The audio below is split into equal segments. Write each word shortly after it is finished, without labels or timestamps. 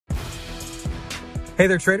Hey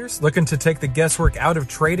there, traders. Looking to take the guesswork out of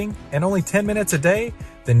trading in only 10 minutes a day?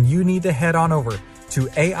 Then you need to head on over to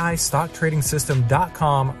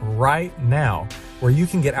AIStockTradingSystem.com right now, where you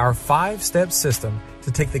can get our 5-step system to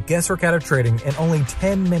take the guesswork out of trading in only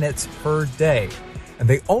 10 minutes per day. And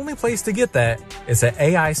the only place to get that is at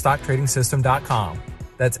AIStockTradingSystem.com.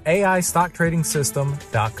 That's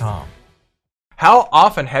AIStockTradingSystem.com. How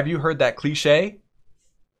often have you heard that cliche?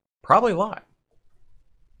 Probably a lot.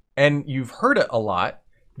 And you've heard it a lot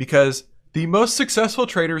because the most successful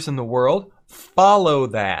traders in the world follow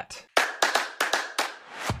that.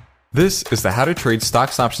 This is the How to Trade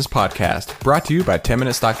Stocks and Options podcast, brought to you by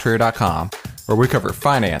 10MinuteStockTrader.com, where we cover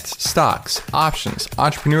finance, stocks, options,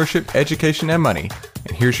 entrepreneurship, education, and money.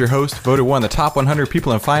 And here's your host, voted one of the top 100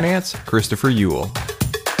 people in finance, Christopher Uhl.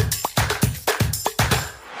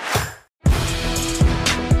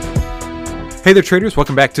 Hey there, traders.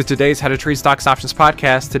 Welcome back to today's How to Trade Stocks and Options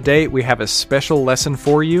podcast. Today, we have a special lesson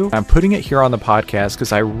for you. I'm putting it here on the podcast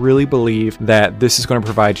because I really believe that this is going to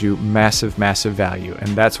provide you massive, massive value. And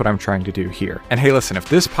that's what I'm trying to do here. And hey, listen, if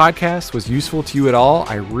this podcast was useful to you at all,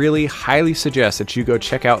 I really highly suggest that you go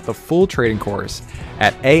check out the full trading course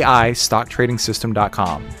at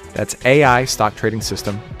AIStockTradingSystem.com. That's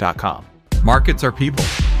AIStockTradingSystem.com. Markets are people.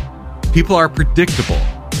 People are predictable.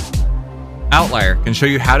 Outlier can show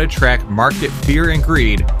you how to track market fear and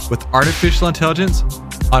greed with artificial intelligence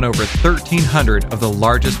on over 1,300 of the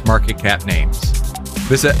largest market cap names.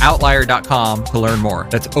 Visit Outlier.com to learn more.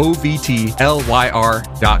 That's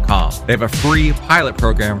OVTLYR.com. They have a free pilot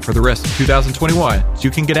program for the rest of 2021, so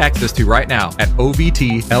you can get access to right now at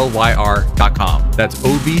OVTLYR.com. That's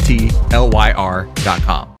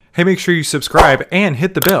OVTLYR.com. Hey, make sure you subscribe and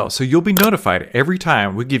hit the bell so you'll be notified every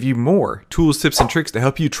time we give you more tools, tips, and tricks to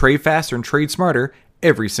help you trade faster and trade smarter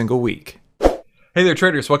every single week. Hey there,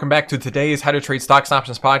 traders. Welcome back to today's How to Trade Stocks and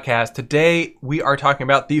Options podcast. Today, we are talking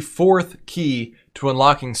about the fourth key to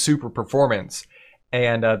unlocking super performance.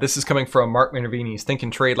 And this is coming from Mark Minervini's Think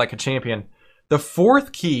and Trade Like a Champion. The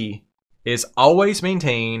fourth key is always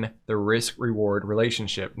maintain the risk-reward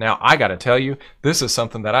relationship. Now, I got to tell you, this is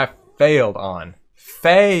something that I failed on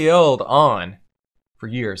for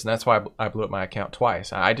years, and that's why I blew up my account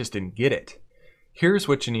twice. I just didn't get it. Here's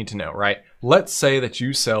what you need to know, right? Let's say that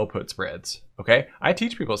you sell put spreads, okay? I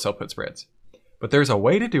teach people to sell put spreads, but there's a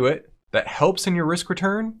way to do it that helps in your risk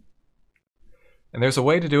return, and there's a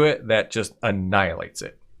way to do it that just annihilates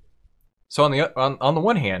it. So on the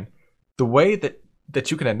one hand, the way that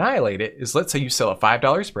you can annihilate it is, let's say you sell a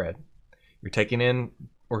 $5 spread. You're taking in,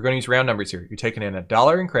 we're going to use round numbers here. You're taking in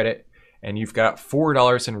 $1 in credit, and you've got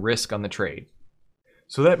 $4 in risk on the trade.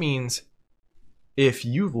 So that means if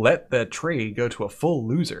you let the trade go to a full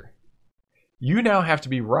loser, you now have to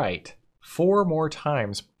be right 4 more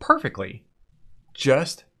times perfectly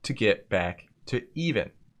just to get back to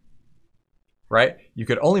even, right? You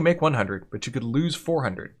could only make 100, but you could lose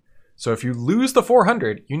 400. So if you lose the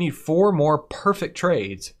 400, you need 4 more perfect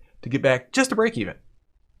trades to get back just to break even.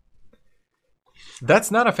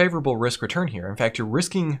 That's not a favorable risk return here. In fact, you're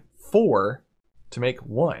risking 4 to make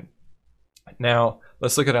 1. Now,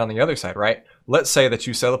 let's look at it on the other side, right? Let's say that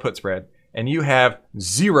you sell a put spread and you have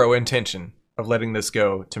 0 intention of letting this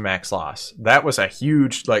go to max loss. That was a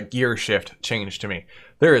huge gear shift change to me.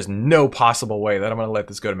 There is no possible way that I'm going to let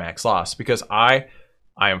this go to max loss because I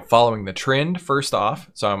am following the trend first off,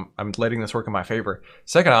 so I'm letting this work in my favor.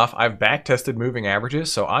 Second off, I've back tested moving averages,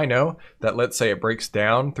 so I know that let's say it breaks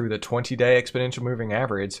down through the 20-day exponential moving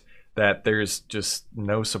average, that there's just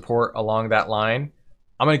no support along that line.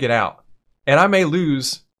 I'm going to get out. And I may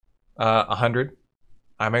lose 100.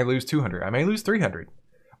 I may lose 200. I may lose 300.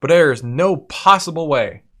 But there is no possible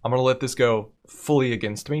way I'm going to let this go fully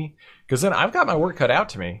against me, because then I've got my work cut out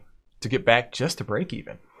to me to get back just to break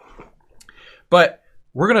even. But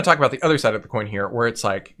we're going to talk about the other side of the coin here, where it's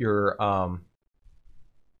like you're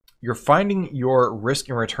finding your risk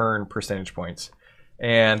and return percentage points.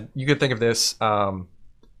 And you could think of this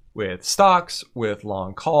with stocks, with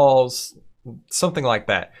long calls, something like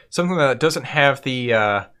that. Something that doesn't have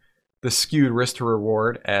the skewed risk to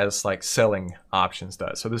reward as like selling options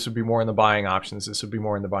does. So this would be more in the buying options. This would be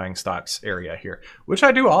more in the buying stocks area here, which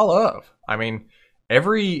I do all of. I mean,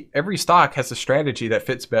 every stock has a strategy that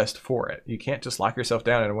fits best for it. You can't just lock yourself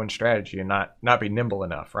down in one strategy and not be nimble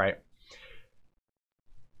enough, right?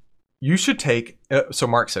 You should take, so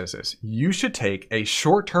Mark says this, you should take a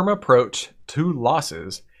short-term approach to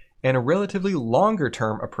losses and a relatively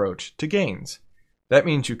longer-term approach to gains. That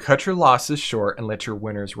means you cut your losses short and let your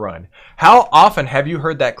winners run. How often have you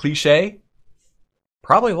heard that cliche?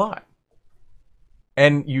 Probably a lot.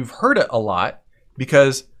 And you've heard it a lot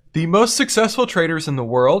because The most successful traders in the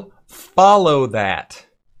world follow that.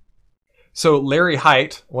 So Larry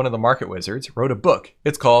Hite, one of the market wizards, wrote a book.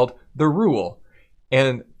 It's called The Rule.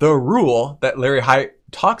 And the rule that Larry Hite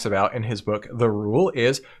talks about in his book, The Rule,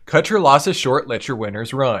 is cut your losses short, let your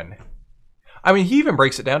winners run. I mean, he even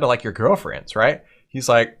breaks it down to like your girlfriends, right? He's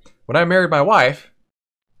like, when I married my wife,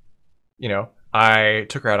 you know, I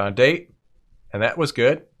took her out on a date and that was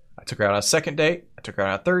good. I took her out on a second date. I took her out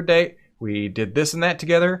on a third date. We did this and that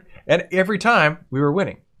together. And every time we were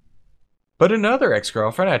winning. But another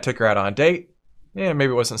ex-girlfriend, I took her out on a date. Yeah,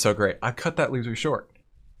 maybe it wasn't so great. I cut that loser short.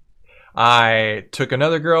 I took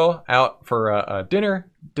another girl out for a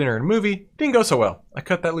dinner and a movie. Didn't go so well. I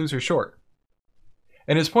cut that loser short.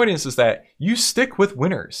 And his point is that you stick with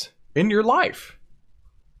winners in your life,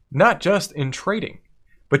 not just in trading,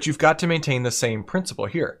 but you've got to maintain the same principle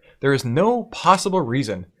here. There is no possible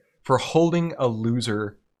reason for holding a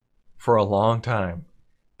loser for a long time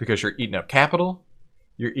because you're eating up capital,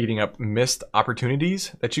 you're eating up missed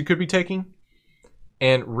opportunities that you could be taking,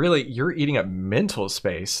 and really you're eating up mental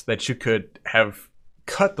space that you could have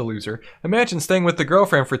cut the loser. Imagine staying with the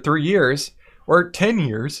girlfriend for 3 years or 10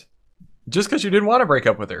 years just because you didn't want to break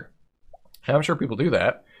up with her. I'm sure people do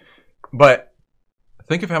that, but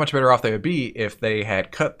think of how much better off they would be if they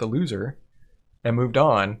had cut the loser and moved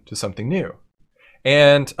on to something new.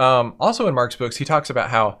 And also in Mark's books, he talks about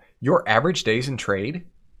how your average days in trade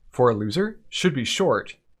for a loser should be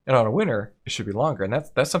short, and on a winner, it should be longer. And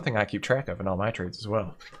that's something I keep track of in all my trades as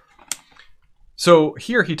well. So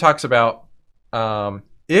here he talks about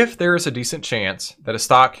if there is a decent chance that a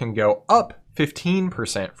stock can go up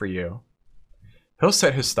 15% for you, he'll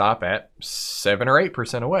set his stop at 7 or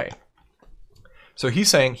 8% away. So he's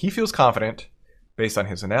saying he feels confident, based on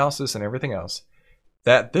his analysis and everything else,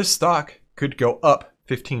 that this stock could go up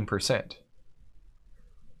 15%.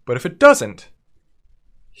 But if it doesn't,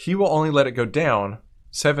 he will only let it go down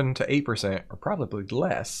 7 to 8%, or probably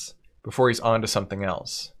less, before he's on to something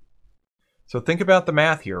else. So think about the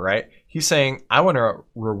math here, right? He's saying, I want to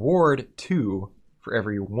reward 2 for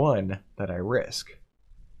every 1 that I risk.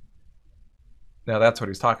 Now that's what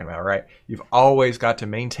he's talking about, right? You've always got to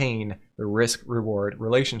maintain the risk-reward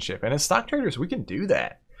relationship. And as stock traders, we can do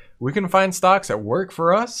that. We can find stocks that work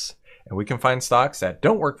for us, and we can find stocks that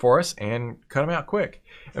don't work for us and cut them out quick.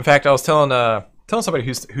 In fact, I was telling somebody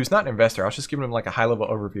who's not an investor, I was just giving them like a high-level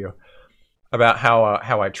overview about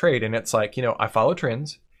how I trade. And it's like, you know, I follow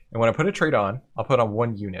trends. And when I put a trade on, I'll put on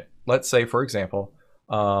 1 unit. Let's say, for example,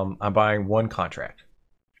 I'm buying 1 contract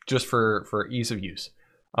just for ease of use.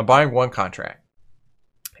 I'm buying 1 contract.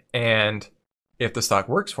 And if the stock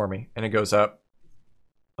works for me and it goes up,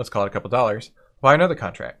 let's call it a couple dollars, I'll buy another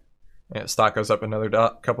contract. And the stock goes up another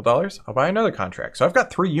couple dollars, I'll buy another contract. So I've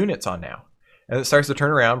got 3 units on now. And it starts to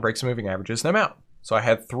turn around, breaks some moving averages, and I'm out. So I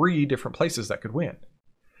had 3 different places that could win.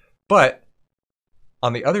 But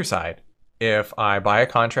on the other side, if I buy a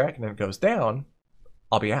contract and it goes down,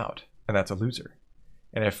 I'll be out, and that's a loser.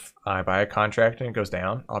 And if I buy a contract and it goes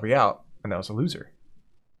down, I'll be out, and that was a loser.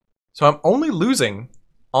 So I'm only losing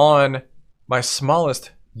on my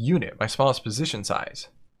smallest unit, my smallest position size.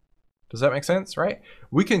 Does that make sense, right?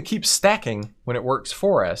 We can keep stacking when it works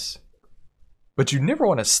for us, but you never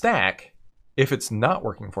want to stack if it's not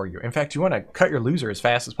working for you. In fact, you want to cut your loser as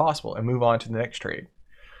fast as possible and move on to the next trade.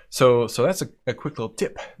 So that's a quick little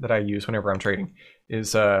tip that I use whenever I'm trading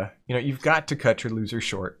is, you've got to cut your losers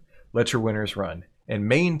short, let your winners run, and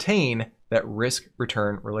maintain that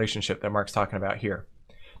risk-return relationship that Mark's talking about here.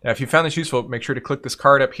 Now, if you found this useful, make sure to click this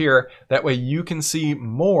card up here. That way you can see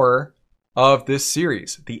more of this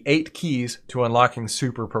series, the 8 keys to unlocking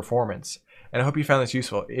super performance. And I hope you found this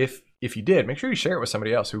useful. If you did, make sure you share it with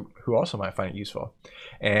somebody else who also might find it useful.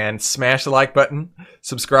 And smash the like button,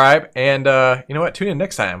 subscribe, and you know what? Tune in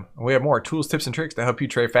next time. We have more tools, tips, and tricks to help you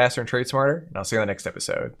trade faster and trade smarter. And I'll see you on the next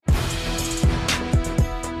episode.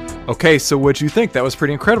 Okay, so what'd you think? That was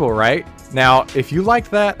pretty incredible, right? Now, if you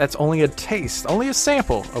liked that, that's only a taste, only a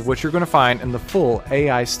sample of what you're going to find in the full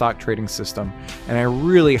AI stock trading system. And I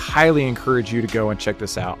really highly encourage you to go and check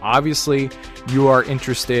this out. Obviously, you are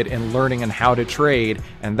interested in learning on how to trade,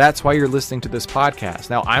 and that's why you're listening to this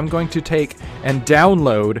podcast. Now, I'm going to take and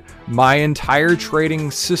download my entire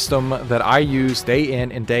trading system that I use day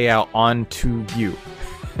in and day out onto you.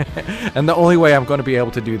 And the only way I'm going to be able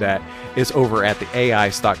to do that is over at the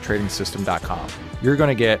AIStockTradingSystem.com. You're going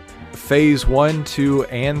to get phase 1, 2,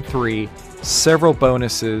 and 3, several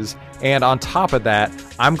bonuses, and on top of that,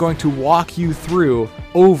 I'm going to walk you through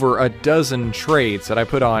over a dozen trades that I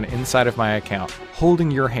put on inside of my account, holding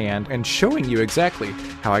your hand and showing you exactly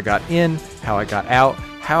how I got in, how I got out,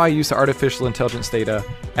 how I use the artificial intelligence data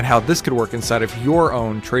and how this could work inside of your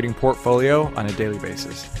own trading portfolio on a daily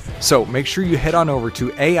basis. So make sure you head on over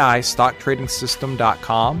to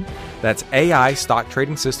AIStockTradingSystem.com. That's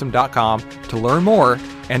AIStockTradingSystem.com to learn more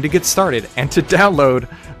and to get started and to download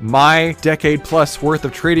my decade plus worth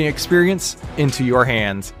of trading experience into your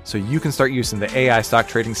hands so you can start using the AI Stock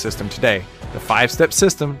Trading System today, the 5-step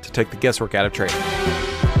system to take the guesswork out of trading.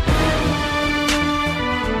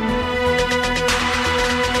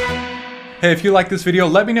 Hey, if you like this video,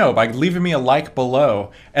 let me know by leaving me a like below,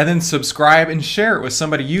 and then subscribe and share it with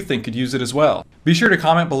somebody you think could use it as well. Be sure to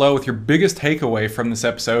comment below with your biggest takeaway from this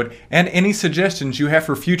episode and any suggestions you have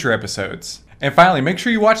for future episodes. And finally, make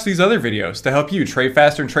sure you watch these other videos to help you trade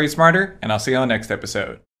faster and trade smarter, and I'll see you on the next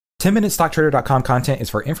episode. 10MinuteStockTrader.com content is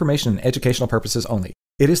for information and educational purposes only.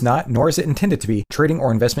 It is not, nor is it intended to be, trading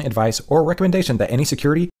or investment advice or recommendation that any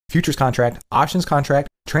security, futures contract, options contract,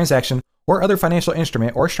 transaction, or other financial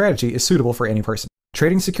instrument or strategy is suitable for any person.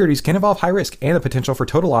 Trading securities can involve high risk and the potential for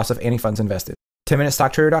total loss of any funds invested.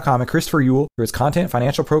 10MinuteStockTrader.com and Christopher Uhl, through its content,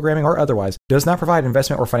 financial programming, or otherwise, does not provide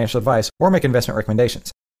investment or financial advice or make investment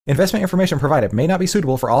recommendations. Investment information provided may not be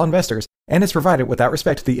suitable for all investors and is provided without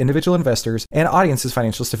respect to the individual investors and audience's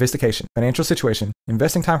financial sophistication, financial situation,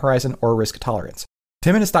 investing time horizon, or risk tolerance.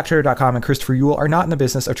 10MinuteStockTrader.com and Christopher Uhl are not in the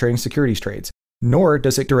business of trading securities trades, nor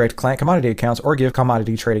does it direct client commodity accounts or give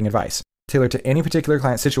commodity trading advice tailored to any particular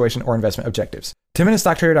client situation or investment objectives.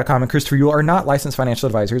 10MinuteStockTrader.com and Christopher Uhl are not licensed financial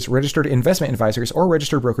advisors, registered investment advisors, or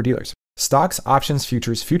registered broker-dealers. Stocks, options,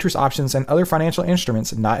 futures options, and other financial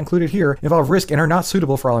instruments not included here involve risk and are not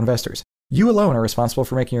suitable for all investors. You alone are responsible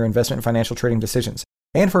for making your investment and financial trading decisions,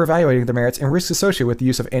 and for evaluating the merits and risks associated with the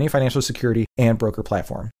use of any financial security and broker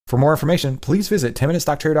platform. For more information, please visit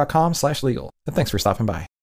 10MinuteStockTrader.com/legal. And thanks for stopping by.